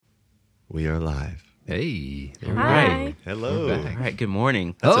We are live. Hey, there we Hi. go. Hello. We're back. All right, good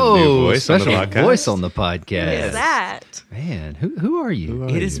morning. That's a new voice on the special podcast. voice on the podcast. Who Yes. is that? Man, who are you? Who are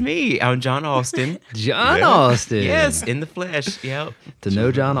It is you? me. I'm John Austin. John Yeah. Austin. Yes, in the flesh. Yep. To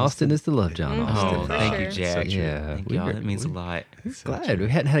know John Austin is to love John Oh, Austin. For thank sure. you, Jack. Yeah, Thank we y'all. were- That means a lot. Glad we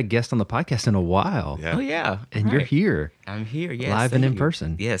hadn't had a guest on the podcast in a while. Yeah. Oh yeah. And All you're right. here. I'm here. Yes. Live and thank in you.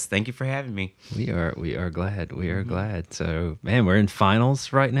 person. Yes. Thank you for having me. We are glad. We are glad. So, man, we're in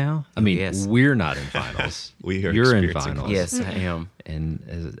finals right now. I mean, Yes. we're not in finals. We are You're in experiencing finals. Yes, I am.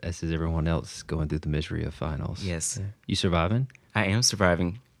 And as is everyone else going through the misery of finals. Yes. You surviving? I am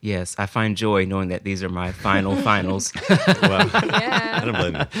surviving. Yes, I find joy knowing that these are my finals. Well, I Yeah. don't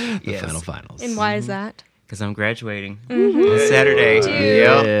blame you. The Yes. finals. And why is that? Because I'm graduating on Saturday.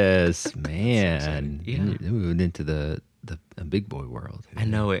 Yep. Yes, man. Yeah. And you moved into the big boy world. I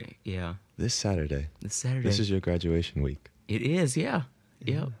know it. Yeah. This Saturday. This Saturday. This is your graduation week. It is. Yeah.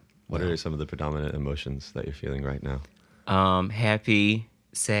 Yep. What are some of the predominant emotions that you're feeling right now? Happy,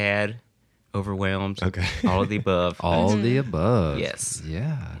 sad, overwhelmed. Okay. All of the above. All the above. Yes.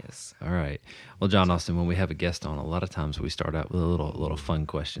 Yeah. Yes. All right. Well, John Austin, when we have a guest on, a lot of times we start out with a little fun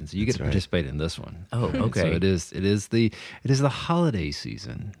questions. You get That's to right. participate in this one. Oh, All right, okay. So it is the holiday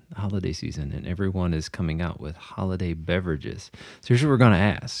season. And everyone is coming out with holiday beverages. So here's what we're going to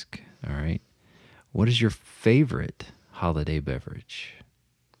ask. All right. What is your favorite holiday beverage?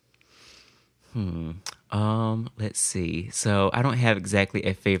 Let's see. So I don't have exactly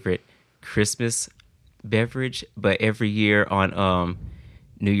a favorite Christmas beverage, but every year on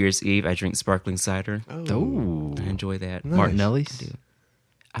New Year's Eve I drink sparkling cider. Oh, I enjoy that. Nice. Martinelli's.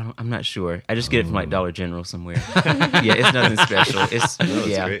 I'm not sure. I just get it from like Dollar General somewhere. Yeah, it's nothing special. It's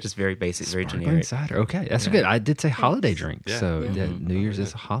great. just very basic, very Sparkling generic. cider. Okay, that's good. I did say holiday drink, Yeah. so that New Year's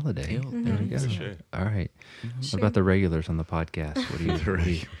is a holiday. Yeah. There we go. For sure. All right. What about the regulars on the podcast?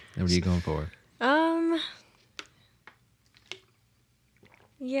 What are you going for?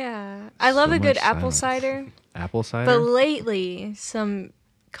 Yeah. I love So a good much apple silence. cider. Apple cider. But lately, some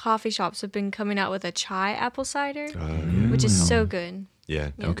coffee shops have been coming out with a chai apple cider, which is so good.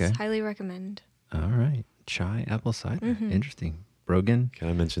 Yeah. Yes, Okay. highly recommend. All right. Chai apple cider. Interesting. Brogan. Can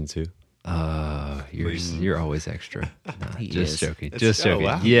I mention too? You're always extra. No, He just is. joking. It's- Just oh, joking.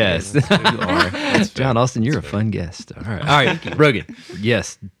 wow. Yes. You are. John Austin, you're a fun guest. All right. All right. Brogan.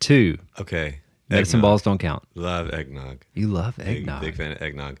 Yes. 2. Okay. Medicine Eggnog. balls don't count. Love eggnog. You love Big, eggnog. big fan of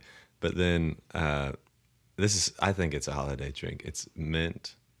eggnog. But then I think it's a holiday drink. It's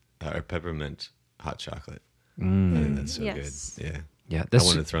mint or peppermint hot chocolate. I think that's so Yes. good. Yeah. Yeah. I That's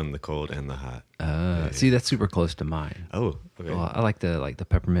want to throw in the cold and the hot. see, that's super close to mine. Oh, okay. Well, I like the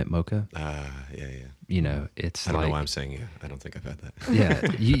peppermint mocha. Yeah. You know, it's I don't like, know why I'm saying yeah. I don't think I've had that.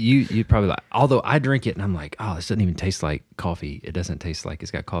 yeah, you probably like. Although I drink it and I'm like, oh, this doesn't even taste like coffee. It doesn't taste like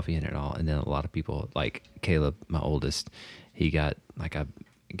it's got coffee in it at all. And then a lot of people, like Caleb, my oldest, I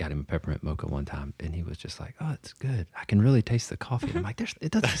got him a peppermint mocha one time, and he was just like, oh, it's good. I can really taste the coffee. And I'm like,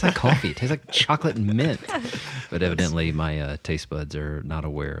 it doesn't taste like coffee. It tastes like chocolate and mint. But evidently, my taste buds are not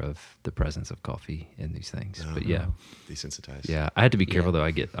aware of the presence of coffee in these things. But yeah. Desensitized. Yeah, I had to be careful though.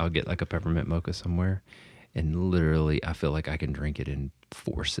 I'll get like a peppermint mocha somewhere, and literally I feel like I can drink it in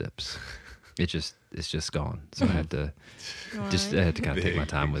 4 sips. It's just gone. So I had to I had to kind of take my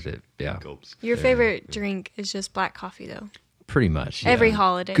time with it. Yeah, Gulps. Your favorite drink is just black coffee, though. pretty much. Every yeah.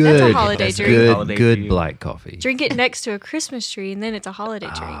 holiday. Good, That's a holiday that's drink. Good, Holiday good for you. black coffee. Drink it next to a Christmas tree, and then it's a holiday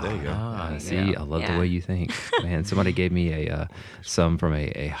drink. There you go. See, yeah. I love the Yeah. way you think, man. Somebody gave me some from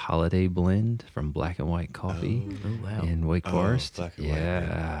a holiday blend from Black and White Coffee Oh, wow. in Wake Oh, Forest. Black and White,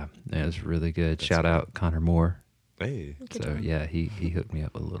 yeah, it was really good. Shout out Connor Moore. Hey. Good So job. yeah, he hooked me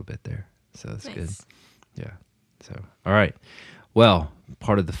up a little bit there. So that's good. Nice. Yeah. So all right. Well,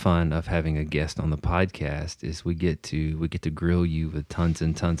 part of the fun of having a guest on the podcast is we get to grill you with tons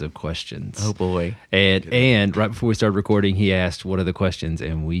and tons of questions. Oh boy. And right before we started recording, he asked what are the questions,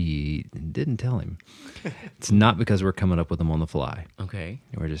 and we didn't tell him. It's not because we're coming up with them on the fly. Okay.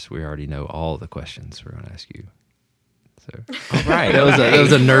 We already know all the questions we're going to ask you. So All right. that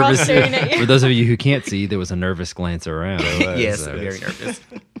was a all nervous. staring at you. For those of you who can't see, there was a nervous glance around. Yes, So- very nervous.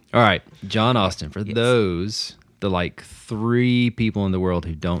 All right, John Austin. For those, the like 3 people in the world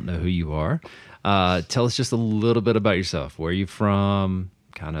who don't know who you are, tell us just a little bit about yourself. Where are you from?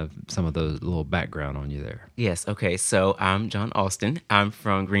 Kind of some of those little background on you there. Yes. Okay. So I'm John Austin. I'm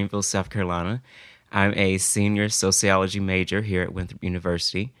from Greenville, South Carolina. I'm a senior sociology major here at Winthrop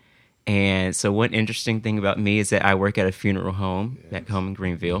University. And so one interesting thing about me is that I work at a funeral home back home in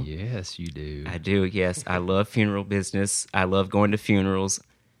Greenville. Yes, you do. I do, yes. I love funeral business. I love going to funerals.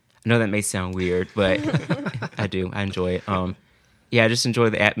 I know that may sound weird, but I do. I enjoy it. yeah, I just enjoy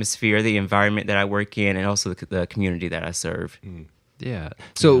the atmosphere, the environment that I work in, and also the community that I serve. Yeah.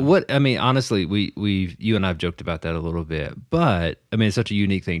 So what I mean, honestly, you and I've joked about that a little bit, but I mean, it's such a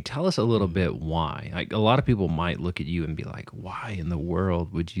unique thing. Tell us a little bit why. Like a lot of people might look at you and be like, "Why in the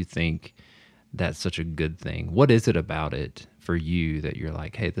world would you think that's such a good thing?" What is it about it for you that you're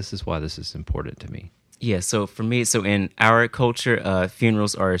like, "Hey, this is why this is important to me"? Yeah, so for me, so in our culture,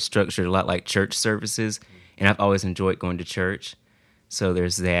 funerals are structured a lot like church services, and I've always enjoyed going to church. So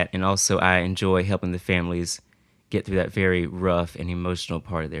there's that, and also I enjoy helping the families get through that very rough and emotional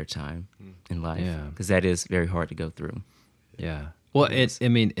part of their time in life, Yeah. because that is very hard to go through. Yeah. Well, I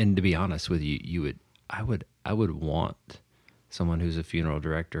mean, and to be honest with you, I would want someone who's a funeral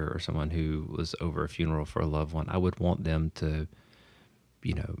director or someone who was over a funeral for a loved one. I would want them to,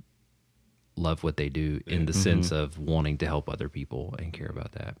 love what they do in the sense of wanting to help other people and care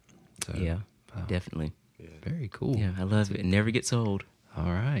about that. So, Yeah, definitely. very cool. Yeah, I love it. It never gets old. All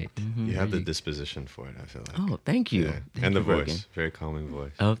right. You have the disposition for it, I feel like. Oh, thank you. Yeah. Thank And the you, voice. Brogan. Very calming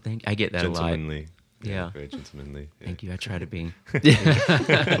voice. Oh, I get that a lot. Gentlemanly. Yeah. Very gentlemanly. Yeah. Thank you. I try to be.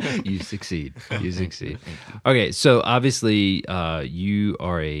 You succeed. You succeed. Okay, so obviously you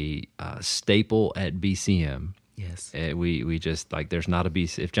are a staple at BCM. Yes. We just like there's not a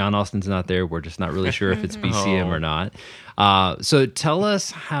BC. If John Austin's not there, we're just not really sure if it's BCM or not. So tell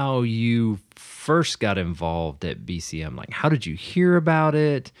us how you first got involved at BCM. Like, how did you hear about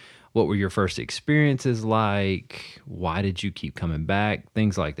it? What were your first experiences like? Why did you keep coming back?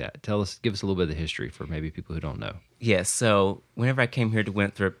 Things like that. Give us a little bit of the history for maybe people who don't know. Yes. So whenever I came here to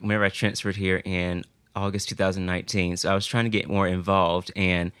Winthrop, whenever I transferred here in August 2019, so I was trying to get more involved,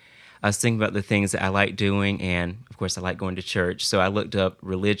 and I was thinking about the things that I like doing, and of course I like going to church. So I looked up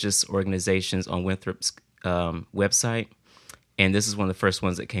religious organizations on Winthrop's website, and this is one of the first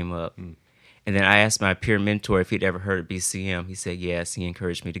ones that came up. And then I asked my peer mentor if he'd ever heard of BCM. He said yes. He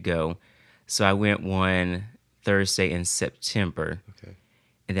encouraged me to go. So I went one Thursday in September. Okay.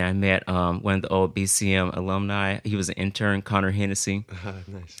 And then I met one of the old BCM alumni. He was an intern, Connor Hennessy.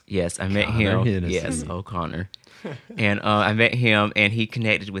 Nice. Yes, I met Connor him. Hennessy. Yes, old Connor. And I met him, and he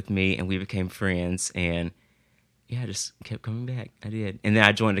connected with me, and we became friends. And yeah, I just kept coming back. I did. And then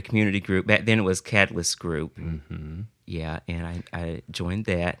I joined a community group. Back then it was Catalyst Group. Mm-hmm. Yeah, and I joined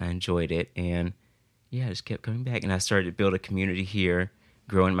that, and I enjoyed it. And yeah, I just kept coming back. And I started to build a community here,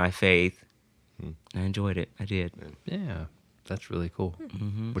 growing my faith. And I enjoyed it. I did. Yeah, that's really cool.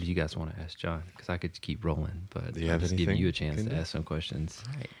 What do you guys want to ask John? Because I could keep rolling, but Do you I'm have just giving anything, you a chance to Kendall? ask some questions.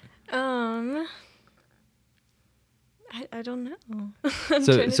 Right. I don't know.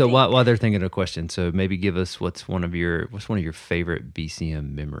 So while they're thinking of a question, so maybe give us what's one of your favorite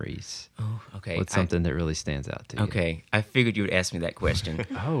BCM memories? Oh, okay. What's something that really stands out to you? Okay, I figured you would ask me that question.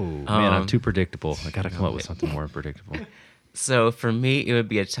 Oh man, I'm too predictable. I got to come up with something more predictable. So for me, it would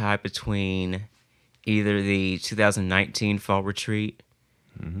be a tie between either the 2019 fall retreat,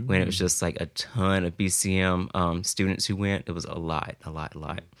 when it was just like a ton of BCM students who went. It was a lot.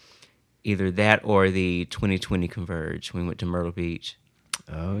 Either that or the 2020 Converge when we went to Myrtle Beach.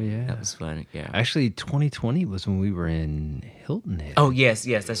 Oh yeah, That was fun. Yeah. actually 2020 was when we were in Hilton Head. Oh yes,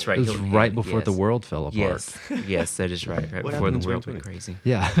 that's right. it was Hilton Head, right before yes. the world fell apart. Yes, that is right. Right What before the happened in world went 2020? crazy.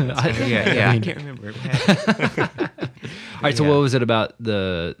 Yeah, I can't remember. All right, so Yeah. what was it about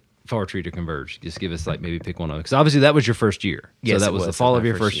the fall retreat or Converge? Just give us like maybe pick one of them because obviously that was your first year. Yes, so that it was the was. fall My of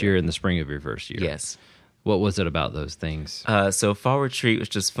your first first year year. and the spring of your first year. Yes. What was it about those things? So fall retreat was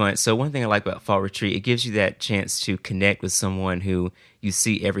just fun. So one thing I like about fall retreat, it gives you that chance to connect with someone who you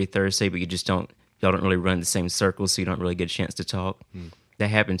see every Thursday, but y'all don't really run the same circles, so you don't really get a chance to talk. That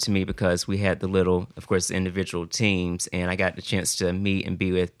happened to me because we had of course, the individual teams, and I got the chance to meet and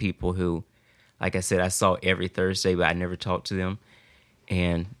be with people who, like I said, I saw every Thursday, but I never talked to them.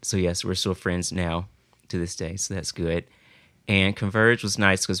 And so yes, we're still friends now to this day, so that's good. And Converge was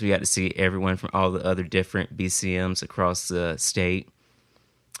nice because we got to see everyone from all the other different BCMs across the state.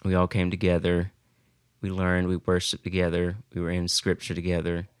 We all came together. We learned. We worshiped together. We were in scripture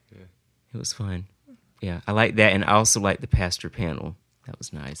together. Yeah. It was fun. Yeah, I like that. And I also like the pastor panel. That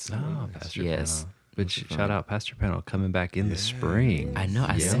was nice. Oh, Pastor Yes. Panel. Which It was fun. shout out Pastor Panel coming back in the spring. I know.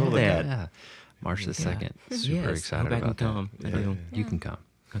 I Yeah. saw that. Yeah. March the 2nd. Super Yes, excited go back about and come. that. I do. You can come.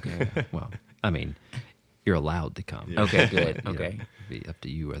 Okay. Well, I mean, you're allowed to come. Okay, good. You know, Okay. it'd be up to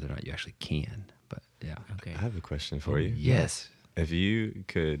you whether or not you actually can. But yeah. Okay. I have a question for you. Yes. If you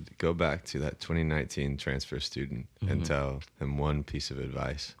could go back to that 2019 transfer student and tell him one piece of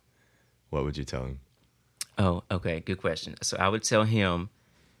advice, what would you tell him? Oh, okay. Good question. So I would tell him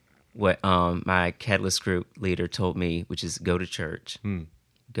what my Catalyst Group leader told me, which is go to church.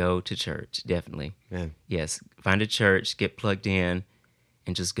 go to church, definitely. Man, Yes, find a church, get plugged in,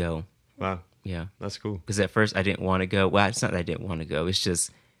 and just go. wow, Yeah. that's cool. Because at first I didn't want to go. Well, it's not that I didn't want to go. It's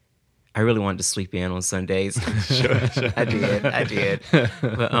just I really wanted to sleep in on Sundays. Sure. I did.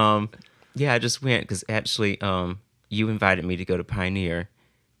 But yeah, I just went because actually you invited me to go to Pioneer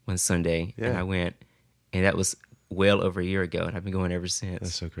one Sunday, and Yeah. I went, and that was well over a year ago, and I've been going ever since.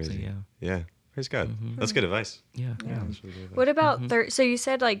 That's so crazy. yeah. Yeah. Praise God. That's good advice. Yeah. That's really good advice. What about so you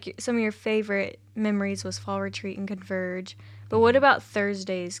said like some of your favorite memories was fall retreat and Converge, but what about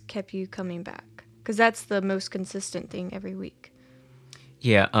Thursdays kept you coming back? Because that's the most consistent thing every week.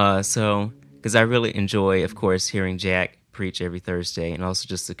 Yeah, so because I really enjoy, of course, hearing Jack preach every Thursday, and also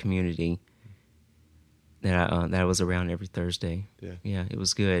just the community that I was around every Thursday. Yeah. It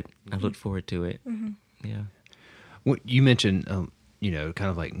was good. I looked forward to it. Yeah. Well, you mentioned, kind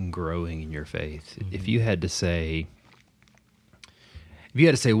of like growing in your faith. If you had to say,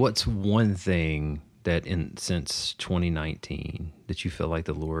 what's one thing that since 2019 that you feel like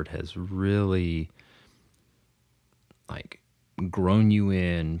the Lord has really like grown you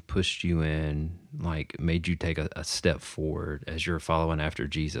in, pushed you in, like made you take a step forward as you're following after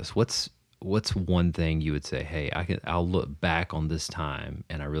Jesus? What's one thing you would say, hey, I'll look back on this time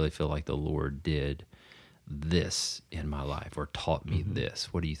and I really feel like the Lord did this in my life or taught me this?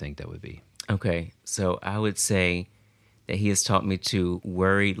 What do you think that would be? Okay, so I would say that he has taught me to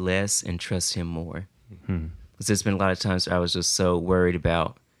worry less and trust him more. Because there's been a lot of times where I was just so worried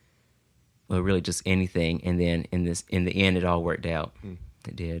about, well, really just anything, and then in the end, it all worked out.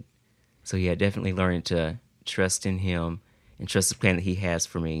 It did. So yeah, definitely learning to trust in him and trust the plan that he has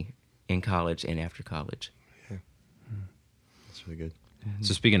for me in college and after college. That's really good.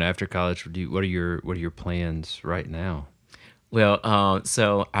 So speaking of after college, what are your plans right now? Well,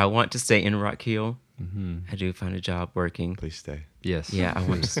 so I want to stay in Rock Hill. I do find a job working. Please stay. Yes. Yeah, I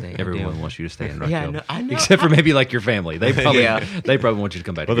want to stay. I do. Everyone wants you to stay in Rock Yeah, Hill. I know. Except for maybe like your family. They probably Yeah. they probably want you to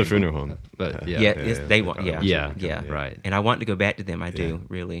come back. Well, to the funeral home. But Yeah, yeah. yes, they want. Yeah, Yeah, right. And I want to go back to them. I do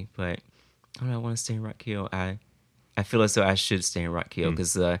really, but I don't know. I want to stay in Rock Hill. I feel as though I should stay in Rock Hill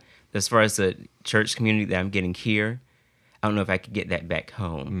because as far as the church community that I'm getting here, I don't know if I could get that back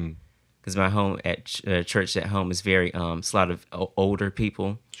home. Because my home at church at home is very it's a lot of older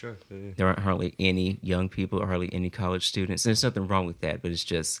people. Sure. Yeah. There aren't hardly any young people or hardly any college students. And there's nothing wrong with that, but it's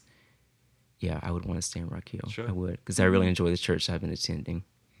just, yeah, I would want to stay in Rock Hill. Sure. I would, because I really enjoy the church I've been attending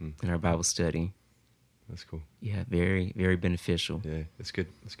and our Bible study. That's cool. Yeah, very, very beneficial. Yeah, it's good.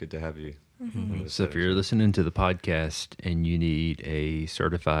 It's good to have you. So if you're listening to the podcast and you need a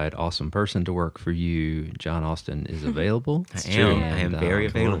certified awesome person to work for you, John Austin is available. I am very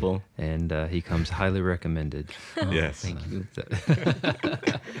And, available. And he comes highly recommended. Yes. Thank you.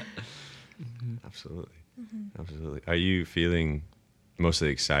 Absolutely. Absolutely. Are you feeling mostly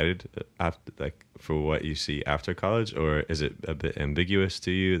excited after, like, for what you see after college, or is it a bit ambiguous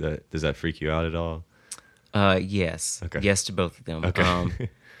to you? Does that freak you out at all? Yes. Okay. Yes to both of them. Okay.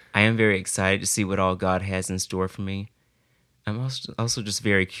 I am very excited to see what all God has in store for me. I'm also just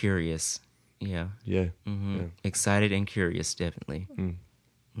very curious. Yeah. Yeah. Excited and curious, definitely.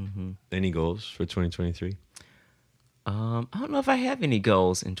 Any goals for 2023? I don't know if I have any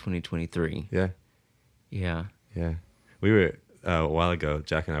goals in 2023. Yeah. Yeah. Yeah. We were a while ago,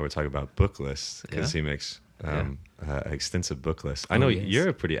 Jack and I were talking about book lists because Yeah? he makes extensive book lists. I know yes. you're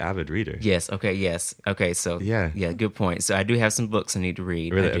a pretty avid reader. Yes. Okay. Yes. Okay. So Yeah. Good point. So I do have some books I need to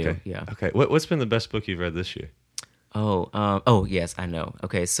read. Really? I do. Okay. Yeah. Okay. What's been the best book you've read this year? Oh, yes, I know.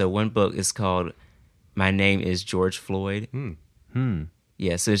 Okay. So one book is called "My Name Is George Floyd."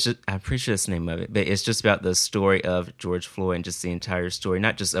 Yeah. So it's just, I'm pretty sure that's the name of it, but it's just about the story of George Floyd and just the entire story,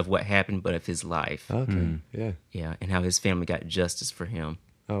 not just of what happened, but of his life. Okay. Yeah. Yeah. And how his family got justice for him.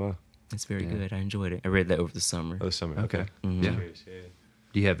 Oh, wow. It's very good. I enjoyed it. I read that over the summer. Oh, summer. Okay. Yeah.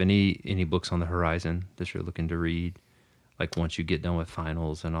 Do you have any books on the horizon that you're looking to read? Like once you get done with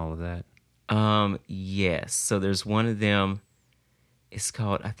finals and all of that? Yes. So there's one of them. It's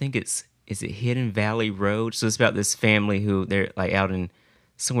called, I think is it Hidden Valley Road? So it's about this family who they're like out in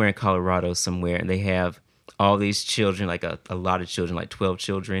somewhere in Colorado somewhere, and they have all these children, like a lot of children, like 12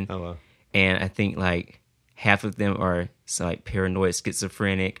 children. Oh, wow. And I think like half of them are like paranoid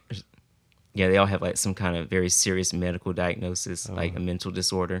schizophrenic. Yeah, they all have like some kind of very serious medical diagnosis, like a mental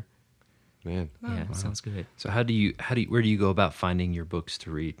disorder. Man. Yeah, sounds good. So where do you go about finding your books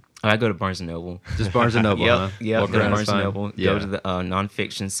to read? Oh, I go to Barnes & Noble. Just Barnes & Noble, huh? Yep, Walk go to around, Barnes & find- Noble. Yeah. Go to the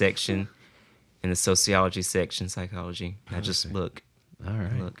nonfiction section and the sociology section, psychology. I just look. All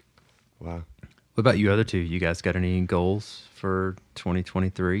right. Look. Wow. What about you other two? You guys got any goals for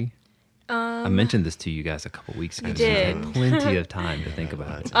 2023? I mentioned this to you guys a couple weeks ago. You so you did. had plenty of time to think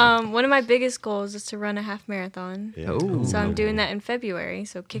about it. One of my biggest goals is to run a half marathon. Yeah. Oh. So I'm doing that in February.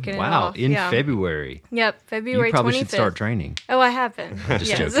 So kicking it Wow, off. in yeah. February. Yep, February 25th. You probably should start training. Oh, I have been. Just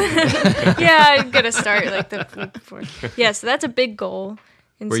yes. joking. Yeah, I'm gonna start like the week before. Yeah, so that's a big goal.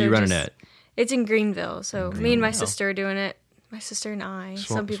 And Where are so you running just- at? It's in Greenville. So me and my Wow. sister are doing it. My sister and I.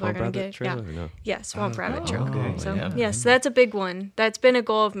 Some people are Swamp gonna Rabbit get Trail yeah. or no? Yeah, Swamp Rabbit Trail. okay. So Yeah. yes, so that's a big one. That's been a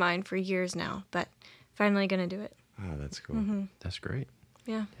goal of mine for years now, but finally gonna do it. Oh, that's cool. Mm-hmm. That's great.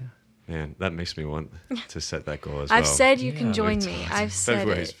 Yeah. Man, that makes me want to set that goal as I've well. said you can Yeah. join me. I've said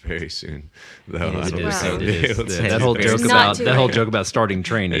February is it. very soon, though. It I is, don't it is, think I'll it be is. able to That do whole that. joke It's not about too that whole late. joke about starting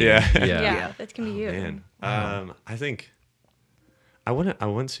training. Yeah. Yeah, that's gonna be you. Man, I think I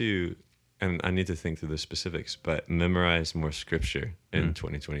want to, and I need to think through the specifics, but memorize more scripture in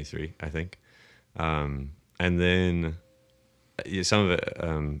 2023. I think, and then some of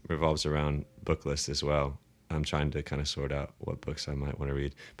it revolves around book lists as well. I'm trying to kind of sort out what books I might want to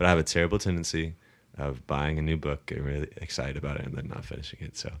read, but I have a terrible tendency of buying a new book, getting really excited about it, and then not finishing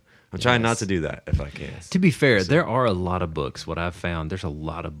it. So I'm trying not to do that if I can. To be fair, there are a lot of books. What I've found, there's a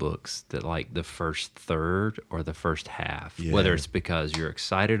lot of books that like the first third or the first half, Yeah. whether it's because you're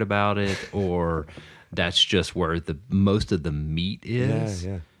excited about it or that's just where the most of the meat is.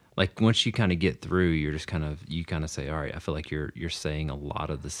 Yeah. Like once you kind of get through, you're just kind of say, all right, I feel like you're saying a lot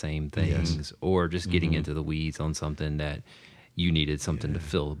of the same things, or just getting into the weeds on something that you needed something to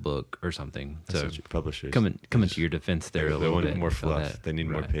fill the book or something. That's So what publishers coming to your defense there a they little want bit. more I feel fluff. that. They need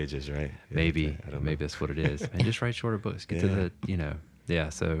more Right. pages, right? Yeah, Maybe I don't know. maybe that's what it is. Man, just write shorter books. Get to Yeah. the yeah.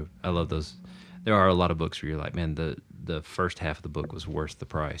 So I love those. There are a lot of books where you're like, man, the first half of the book was worth the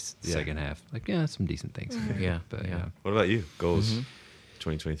price. The Yeah. second half, like, yeah, some decent things. in there. Yeah, but yeah. yeah. What about you? Goals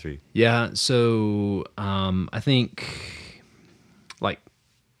 2023. Yeah, so I think like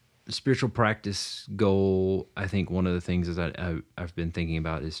the spiritual practice goal, I think one of the things is I've been thinking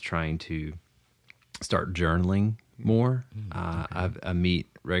about is trying to start journaling more. I meet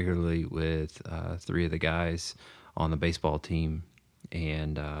regularly with 3 of the guys on the baseball team,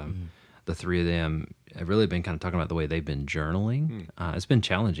 and the 3 of them have really been kind of talking about the way they've been journaling. It's been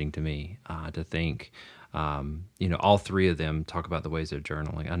challenging to me to think. All 3 of them talk about the ways they're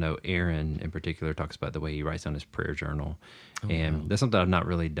journaling. I know Aaron in particular talks about the way he writes on his prayer journal, and that's something I've not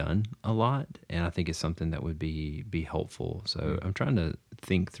really done a lot, and I think it's something that would be helpful. So I'm trying to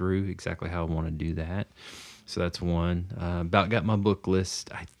think through exactly how I want to do that. So that's one. About got my book list,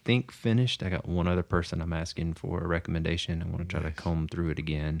 I think, finished. I got one other person I'm asking for a recommendation. I want to try to comb through it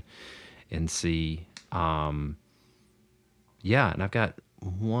again and see. And I've got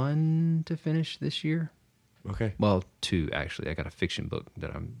 1 to finish this year. Okay. Well, 2 actually. I got a fiction book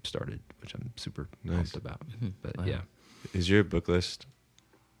that I'm started, which I'm super pumped about. But Wow. yeah, Is your book list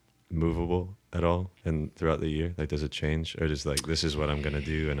movable at all and throughout the year? Like, does it change, or just like this is what I'm gonna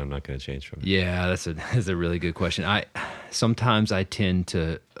do and I'm not gonna change from it? yeah, that's a really good question. Sometimes I tend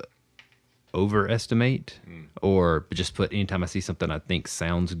to overestimate or just put anytime I see something I think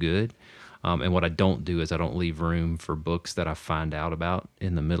sounds good. And what I don't do is I don't leave room for books that I find out about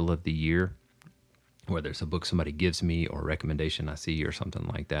in the middle of the year, whether it's a book somebody gives me or a recommendation I see or something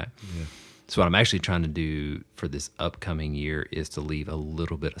like that. Yeah. So what I'm actually trying to do for this upcoming year is to leave a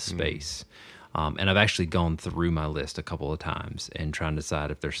little bit of space. And I've actually gone through my list a couple of times and trying to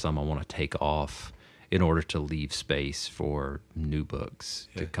decide if there's some I want to take off in order to leave space for new books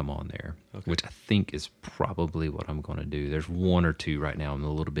to come on there, which I think is probably what I'm going to do. There's 1 or 2 right now I'm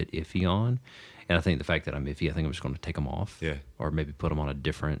a little bit iffy on. And I think the fact that I'm iffy, I think I'm just going to take them off. Yeah. Or maybe put them on a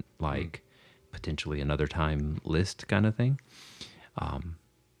different, potentially another time list kind of thing.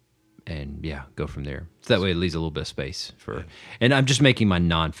 And go from there. So that way it leaves a little bit of space for, and I'm just making my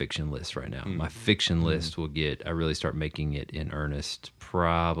nonfiction list right now. My fiction list will I really start making it in earnest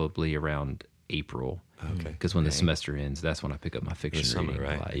probably around April. Okay. Because when the semester ends, that's when I pick up my fiction summer,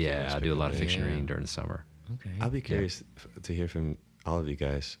 reading. right? Yeah, I do a lot of fiction Yeah. reading during the summer. Okay. I'll be curious to hear from all of you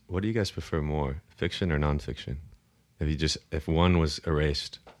guys. What do you guys prefer more, fiction or nonfiction? If one was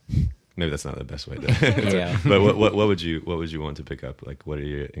erased, maybe that's not the best way to. Yeah. But what would you want to pick up? Like, what are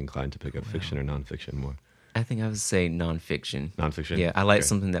you inclined to pick up, fiction or nonfiction more? I think I would say nonfiction. Nonfiction. Yeah, I like Okay.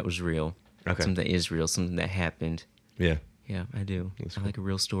 something that was real. Okay. Something that is real, something that happened. Yeah. Yeah, I do. That's I like a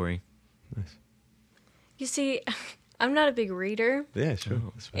real story. Nice. You see, I'm not a big reader. Yeah. Sure.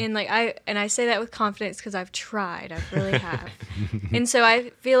 That's fine. And I say that with confidence because I've tried. I really have. And so I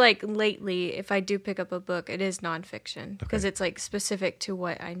feel like lately, if I do pick up a book, it is nonfiction because it's like specific to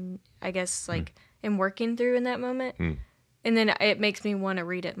what I guess am working through in that moment. And then it makes me want to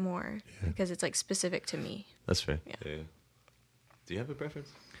read it more because it's like specific to me. That's fair. Yeah. Do you have a preference?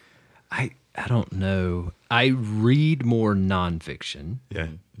 I don't know. I read more nonfiction Yeah.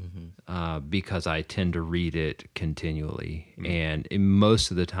 because I tend to read it continually, and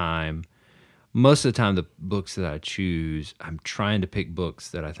most of the time, the books that I choose, I'm trying to pick books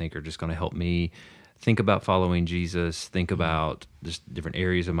that I think are just going to help me think about following Jesus, think about just different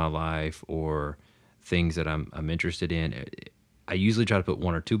areas of my life or things that I'm interested in. I usually try to put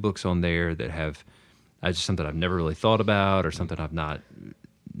one or two books on there that have just something I've never really thought about or something I've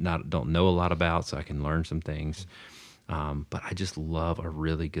don't know a lot about, so I can learn some things. But I just love a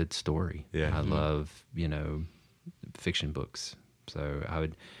really good story. Yeah. I love, fiction books. So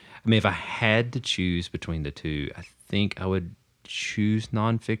if I had to choose between the two, I think I would choose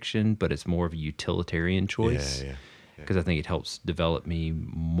nonfiction, but it's more of a utilitarian choice. Yeah. Because I think it helps develop me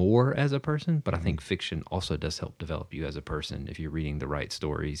more as a person, but I think fiction also does help develop you as a person if you're reading the right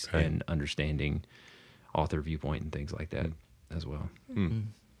stories Right. and understanding author viewpoint and things like that as well. That's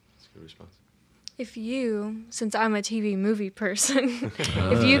a good response. If you, since I'm a TV movie person,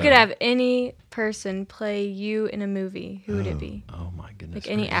 if you could have any person play you in a movie, who would it be? Oh my goodness!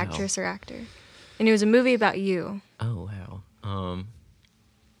 Like any gracious. actress or actor. And it was a movie about you. Oh wow.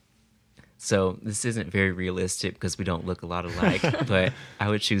 So this isn't very realistic because we don't look a lot alike, but I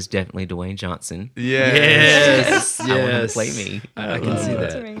would choose definitely Dwayne Johnson. Yes, I want him to play me. I can see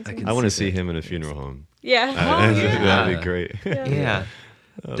That's that. amazing. I want to see him in a funeral home. Yeah. That'd be great. Yeah,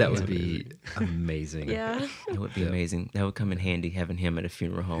 That would be amazing. Yeah. it would be amazing. That would come in handy having him at a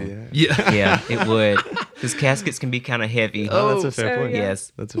funeral home. Yeah. Yeah, it would. Because caskets can be kind of heavy. Oh, that's a fair so point. yeah.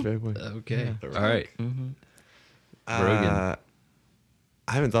 Yes. That's a fair point. Okay. All right. Uh, Brogan.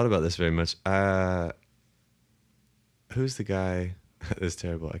 I haven't thought about this very much. Who's the guy? This is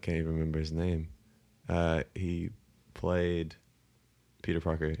terrible. I can't even remember his name. He played Peter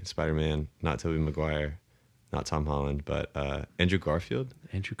Parker in Spider-Man, not Tobey Maguire, not Tom Holland, but Andrew Garfield.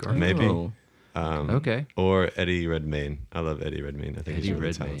 Andrew Garfield. Maybe. Oh. Okay. Or Eddie Redmayne. I love Eddie Redmayne. I think he's Eddie a really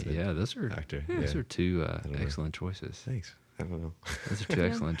Redmayne. talented Yeah, those are actor. Those Yeah. are two don't know. excellent choices. Thanks. I don't know. Those are two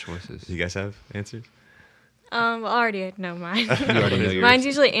excellent choices. Do you guys have answers? Well, I already know mine. You already know yours. Mine's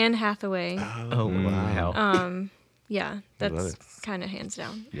usually Anne Hathaway. Oh, wow. Yeah, love that's it. kind of hands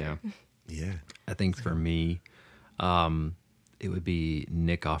down. Yeah. Yeah. I think for me, it would be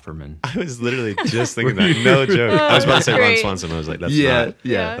Nick Offerman. I was literally just thinking that. No joke. I was about to say Ron Great. Swanson. I was like, that's Yeah, not.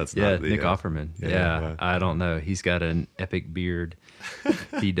 yeah. That's Yeah, not. Nick Offerman. Yeah, wow. I don't know. He's got an epic beard.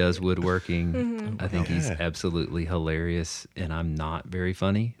 He does woodworking. I think he's Yeah. absolutely hilarious, and I'm not very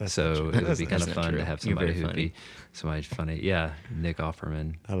funny. So it would That's be not kind of true. fun to have You're somebody very who'd be somebody funny. Yeah, Nick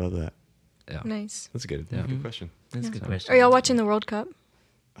Offerman. I love that. Yeah. Nice. That's good. Yeah. Good question. That's a good So- question. Are y'all watching the World Cup?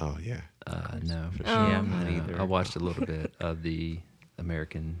 Oh, yeah. No. Yeah, I'm not No, either. I watched a little bit of the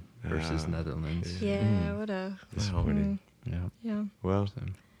American versus Ah, Netherlands. Yeah, what a. Disappointing. Yeah. Yeah. Well,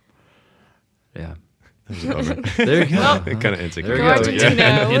 Yeah. that was a bummer. There you go. It kind of ends it. There you Go go. Argentina.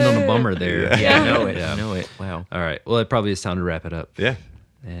 Yeah. End on a Woo. bummer there. Yeah, I know it. Yeah. I know it. Wow. All right. Well, it probably is time to wrap it up. Yeah.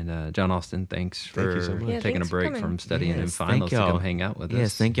 And John Austin, thanks Thank for you so much. Yeah, taking a thanks for break coming. from studying and Yes, finals thank to y'all. come hang out with us.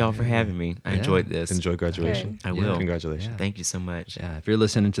 Yes, thank y'all for having me. I Yeah. enjoyed this. Enjoy graduation. I Yeah. will. Congratulations. Yeah. Thank you so much. Yeah, if you're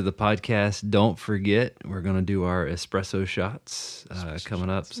listening to the podcast, don't forget we're going to do our espresso shots coming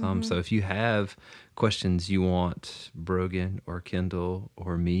up some. So if you have questions you want Brogan or Kendall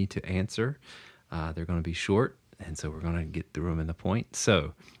or me to answer, they're going to be short, and so we're going to get through them in the point.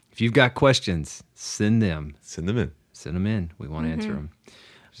 So if you've got questions, send them. Send them in. Send them in. We want to answer them.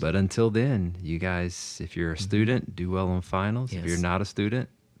 But until then, you guys, if you're a student, do well on finals. If Yes. you're not a student,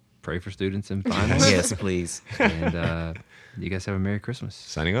 pray for students in finals. Yes, please. And you guys have a Merry Christmas.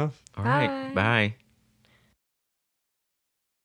 Signing off. All right. Bye. Bye.